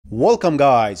Welcome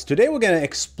guys. Today we're going to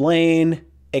explain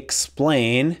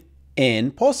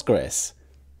in Postgres.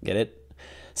 Get it?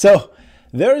 So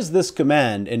there is this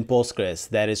command in Postgres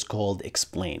that is called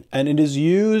explain, and it is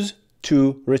used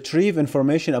to retrieve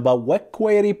information about what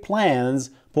query plans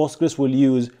Postgres will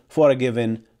use for a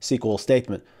given SQL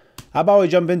statement. How about we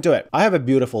jump into it? I have a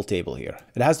beautiful table here.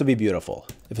 It has to be beautiful.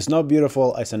 If it's not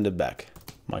beautiful, I send it back.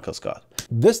 Michael Scott.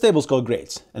 This table is called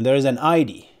grades, and there is an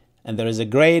ID. And there is a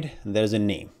grade, and there's a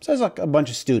name. So it's like a bunch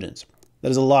of students.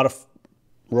 There's a lot of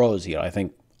rows here, I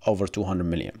think over 200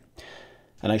 million.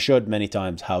 And I showed many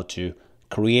times how to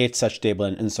create such table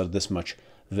and insert this much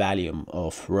volume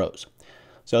of rows.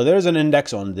 So there's an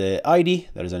index on the ID,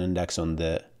 there's an index on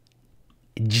the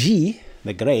G,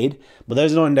 the grade, but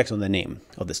there's no index on the name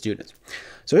of the students.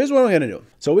 So here's what we're gonna do.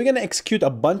 So we're gonna execute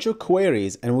a bunch of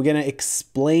queries and we're gonna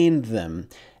explain them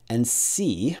and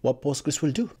see what Postgres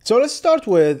will do. So let's start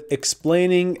with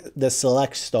explaining the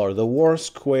select star, the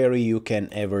worst query you can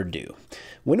ever do.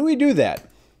 When we do that,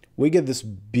 we get this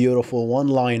beautiful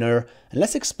one-liner, and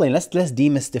let's explain, let's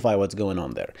demystify what's going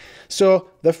on there.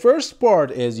 So the first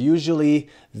part is usually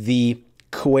the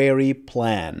query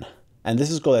plan, and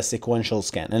this is called a sequential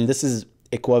scan, and this is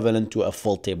equivalent to a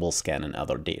full table scan in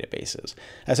other databases.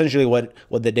 Essentially what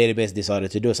the database decided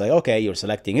to do is like, okay, you're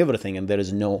selecting everything and there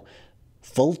is no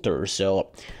filter,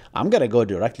 so I'm gonna go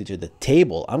directly to the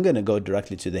table, I'm gonna go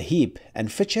directly to the heap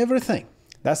and fetch everything.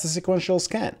 That's the sequential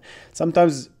scan.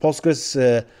 Sometimes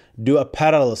Postgres do a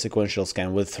parallel sequential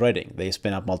scan with threading. They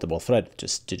spin up multiple threads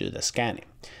just to do the scanning.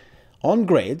 On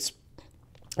grades,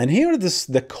 and here is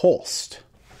the cost,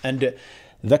 and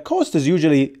the cost is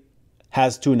usually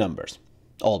has two numbers,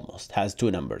 almost has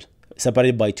two numbers,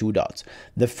 separated by two dots.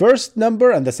 The first number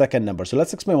and the second number. So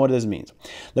let's explain what this means.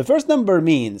 The first number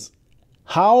means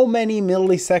how many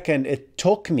milliseconds it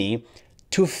took me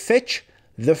to fetch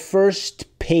the first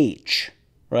page,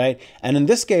 right? And in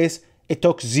this case, it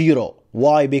took 0.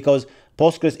 Why? Because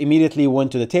Postgres immediately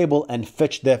went to the table and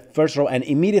fetched the first row and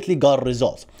immediately got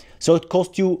results. So it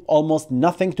cost you almost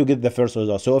nothing to get the first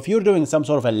result. So if you're doing some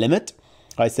sort of a limit,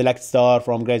 right, select star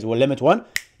from grades, well, limit 1,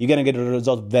 you're gonna get the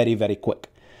result very, very quick.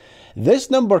 This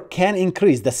number can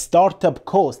increase, the startup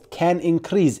cost can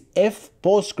increase if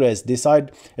Postgres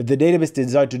if the database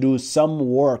decide to do some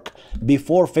work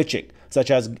before fetching, such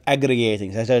as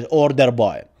aggregating, such as order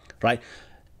by, right?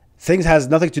 Things has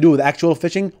nothing to do with actual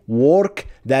fetching, work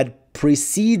that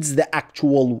precedes the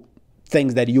actual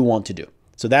things that you want to do.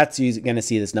 So that's, you're gonna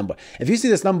see this number. If you see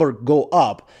this number go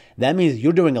up, that means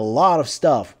you're doing a lot of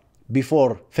stuff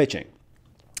before fetching.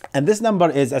 And this number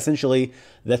is essentially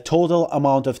the total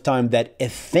amount of time that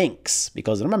it thinks,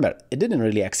 because remember, it didn't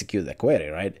really execute the query,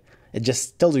 right? It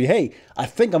just tells you, hey, I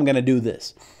think I'm gonna do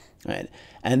this, right?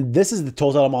 And this is the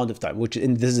total amount of time, which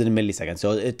this is in milliseconds.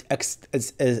 So it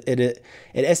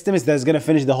estimates that it's gonna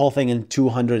finish the whole thing in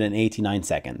 289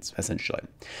 seconds, essentially.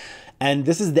 And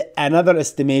this is another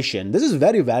estimation. This is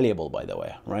very valuable, by the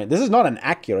way, right? This is not an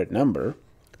accurate number,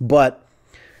 but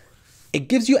it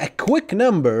gives you a quick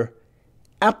number,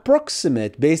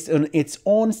 approximate based on its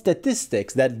own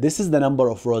statistics, that this is the number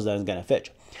of rows that it's gonna fetch.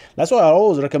 That's why I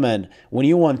always recommend when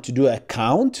you want to do a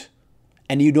count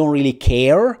and you don't really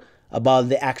care about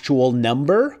the actual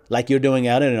number, like you're doing,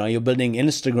 I don't know, you're building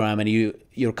Instagram and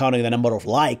you're counting the number of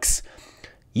likes,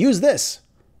 use this.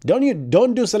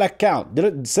 Don't do select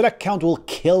count. Select count will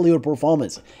kill your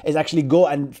performance. It's actually go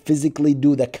and physically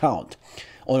do the count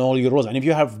on all your rows. And if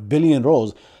you have billion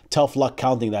rows, tough luck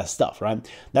counting that stuff, right?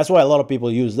 That's why a lot of people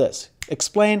use this.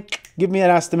 Explain, give me an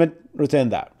estimate, return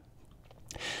that.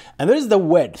 And there's the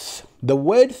width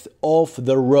of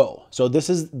the row. So this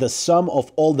is the sum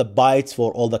of all the bytes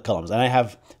for all the columns. And I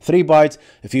have 3 bytes.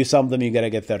 If you sum them, you gotta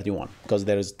get 31 because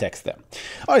there is text there.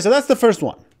 All right, so that's the first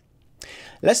one.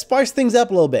 Let's spice things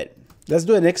up a little bit. Let's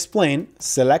do an explain,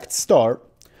 select star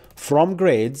from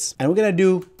grades, and we're gonna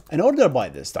do an order by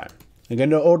this time. We're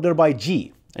gonna order by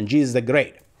G, and G is the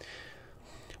grade.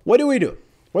 What do we do?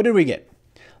 What did we get?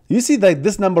 You see that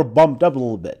this number bumped up a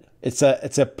little bit. It's a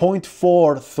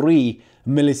 0.43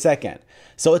 millisecond.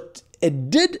 So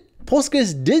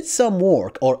Postgres did some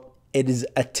work, or it is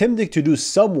attempting to do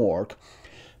some work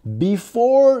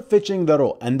before fetching the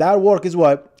row. And that work is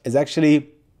what? Is actually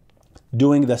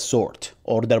doing the sort,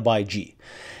 order by G.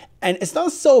 And it's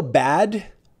not so bad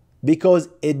because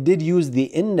it did use the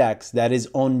index that is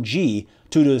on G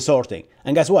to do the sorting.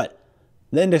 And guess what?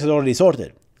 The index is already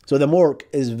sorted. So the work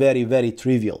is very, very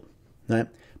trivial, right?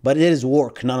 But it is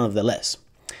work nonetheless.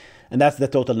 And that's the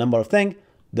total number of things.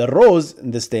 The rows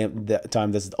in this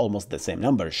time, this is almost the same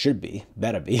number. It should be,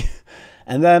 better be.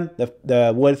 And then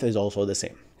the width is also the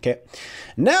same. Okay,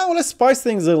 now let's spice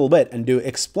things a little bit and do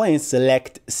explain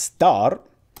select star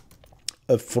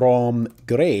from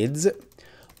grades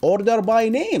order by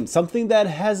name, something that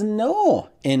has no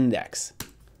index.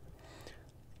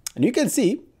 And you can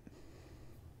see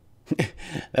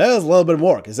there's a little bit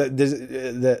more because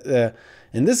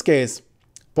in this case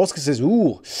Postgres says,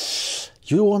 ooh,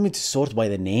 you want me to sort by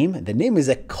the name? The name is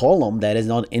a column that is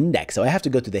not indexed, so I have to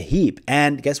go to the heap.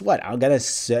 And guess what? I'm gonna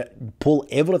pull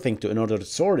everything in order to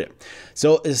sort it.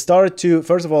 So it started to,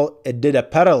 first of all, it did a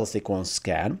parallel sequence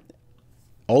scan.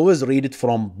 Always read it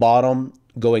from bottom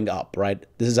going up, right?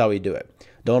 This is how we do it.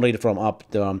 Don't read it from up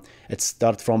down. It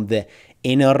starts from the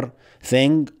inner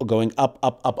thing going up,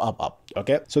 up, up, up, up.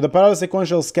 Okay. So the parallel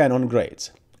sequential scan on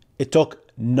grades, it took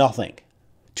nothing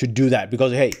to do that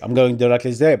because, hey, I'm going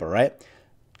directly to the table, right?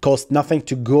 Cost nothing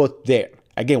to go there.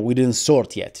 Again, we didn't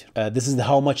sort yet. This is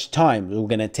how much time we're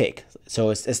gonna take. So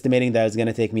it's estimating that it's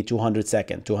gonna take me 200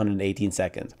 seconds, 218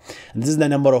 seconds. And this is the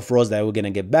number of rows that we're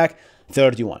gonna get back,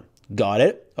 31. Got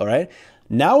it? All right.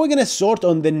 Now we're gonna sort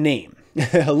on the name.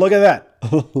 Look at that.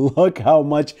 Look how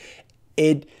much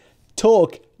it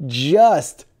took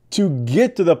just to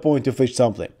get to the point to fetch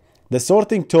something. The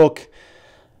sorting took,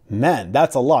 man,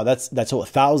 that's a lot. That's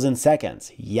 1,000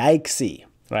 seconds. Yikesy,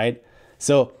 right?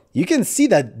 So you can see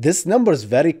that this number is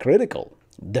very critical.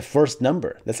 The first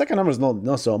number. The second number is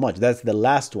not so much. That's the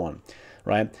last one,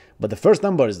 right? But the first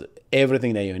number is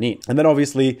everything that you need. And then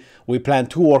obviously we plan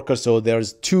 2 workers, so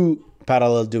there's 2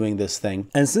 parallel doing this thing.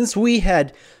 And since we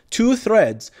had 2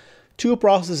 threads, 2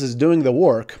 processes doing the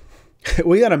work,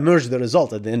 we gotta merge the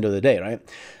result at the end of the day, right?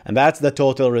 And that's the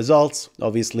total results.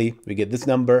 Obviously, we get this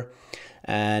number,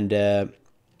 and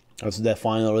that's the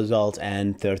final result,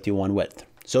 and 31 width.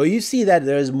 So you see that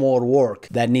there is more work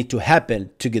that need to happen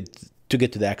to get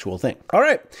to the actual thing. All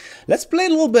right, let's play a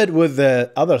little bit with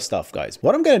the other stuff, guys.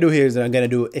 What I'm gonna do here is I'm gonna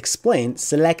do explain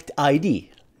select ID,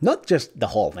 not just the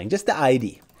whole thing, just the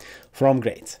ID from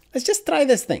grades. Let's just try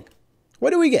this thing.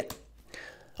 What do we get?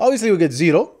 Obviously, we get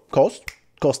 0 cost.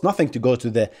 Costs nothing to go to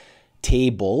the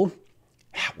table.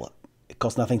 Well, it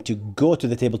costs nothing to go to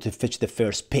the table to fetch the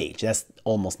first page. That's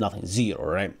almost nothing, 0,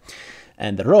 right?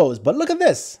 And the rows, but look at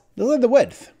this. Look at the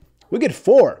width. We get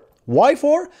 4. Why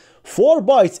 4? 4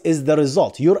 bytes is the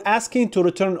result. You're asking to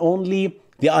return only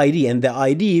the ID, and the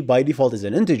ID by default is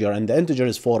an integer, and the integer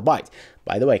is 4 bytes.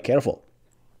 By the way, careful.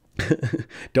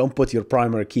 Don't put your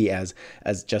primary key as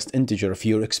just integer if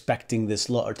you're expecting this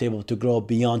lower table to grow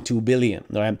beyond 2 billion.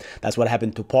 Right? That's what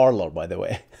happened to Parler, by the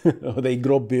way. They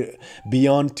grow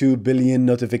beyond 2 billion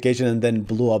notification and then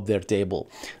blew up their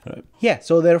table. Right? Yeah,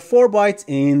 so there are 4 bytes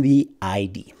in the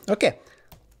ID. Okay,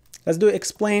 let's do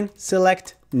explain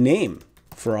select name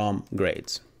from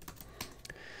grades.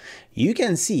 You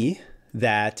can see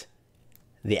that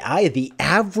the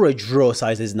average row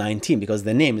size is 19 because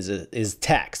the name is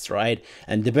text, right?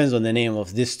 And depends on the name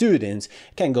of the students.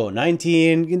 It can go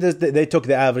 19. They took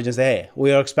the average and say, hey,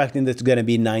 we are expecting this to gonna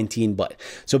be 19 bytes.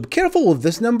 So be careful with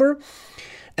this number,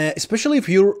 especially if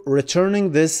you're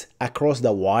returning this across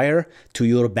the wire to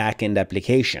your backend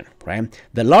application, right?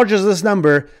 The larger this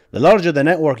number, the larger the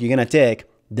network you're gonna take,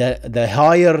 the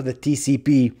higher the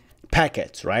TCP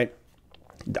packets, right?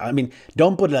 I mean,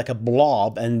 don't put like a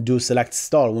blob and do select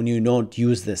star when you don't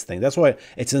use this thing. That's why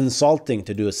it's insulting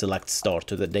to do a select star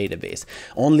to the database,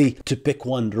 only to pick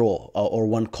one row or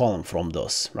one column from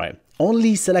those, right?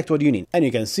 Only select what you need. And you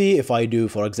can see if I do,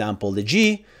 for example, the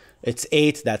G, it's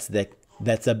 8. That's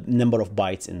the number of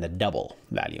bytes in the double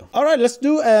value. All right, let's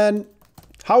do an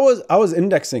how is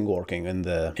indexing working in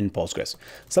Postgres?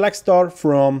 Select star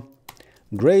from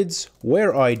grades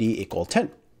where ID equal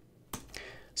 10.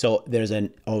 So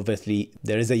obviously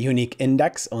there is a unique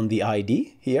index on the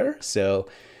ID here. So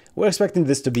we're expecting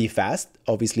this to be fast.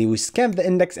 Obviously we scanned the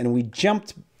index and we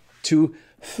jumped to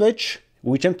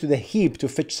the heap to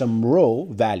fetch some row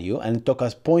value, and it took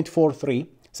us 0.43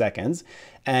 seconds.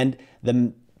 And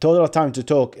the total time to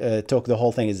talk the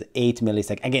whole thing is 8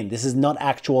 milliseconds. Again, this is not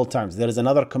actual times. There is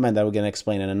another command that we're going to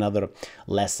explain in another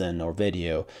lesson or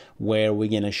video where we're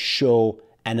going to show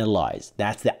analyze.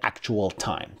 That's the actual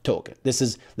time token. This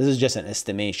is just an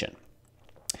estimation.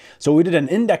 So we did an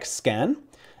index scan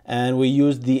and we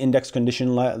used the index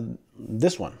condition,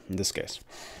 this one in this case.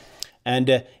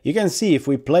 And you can see if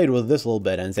we played with this a little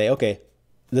bit and say, okay,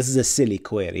 this is a silly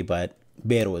query, but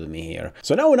bear with me here.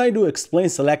 So now when I do explain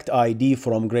select ID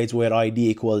from grades where ID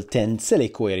equal 10, silly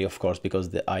query, of course, because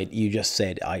the ID, you just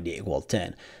said ID equal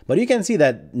 10. But you can see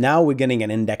that now we're getting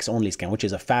an index only scan, which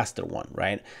is a faster one,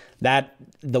 right? That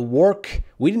the work,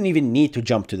 we didn't even need to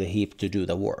jump to the heap to do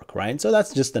the work, right? So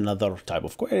that's just another type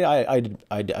of query. I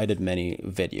did many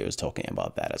videos talking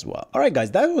about that as well. All right,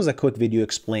 guys, that was a quick video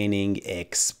explaining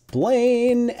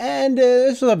explain, and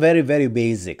this was a very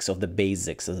basics of the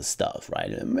basics of the stuff,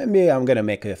 right? Maybe I'm gonna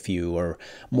make a few or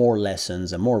more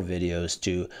lessons and more videos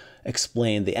to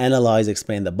explain the analyze,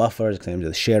 explain the buffers, explain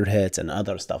the shared hits and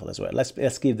other stuff as well.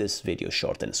 Let's keep this video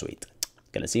short and sweet.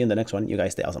 Gonna see you in the next one. You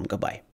guys stay awesome. Goodbye.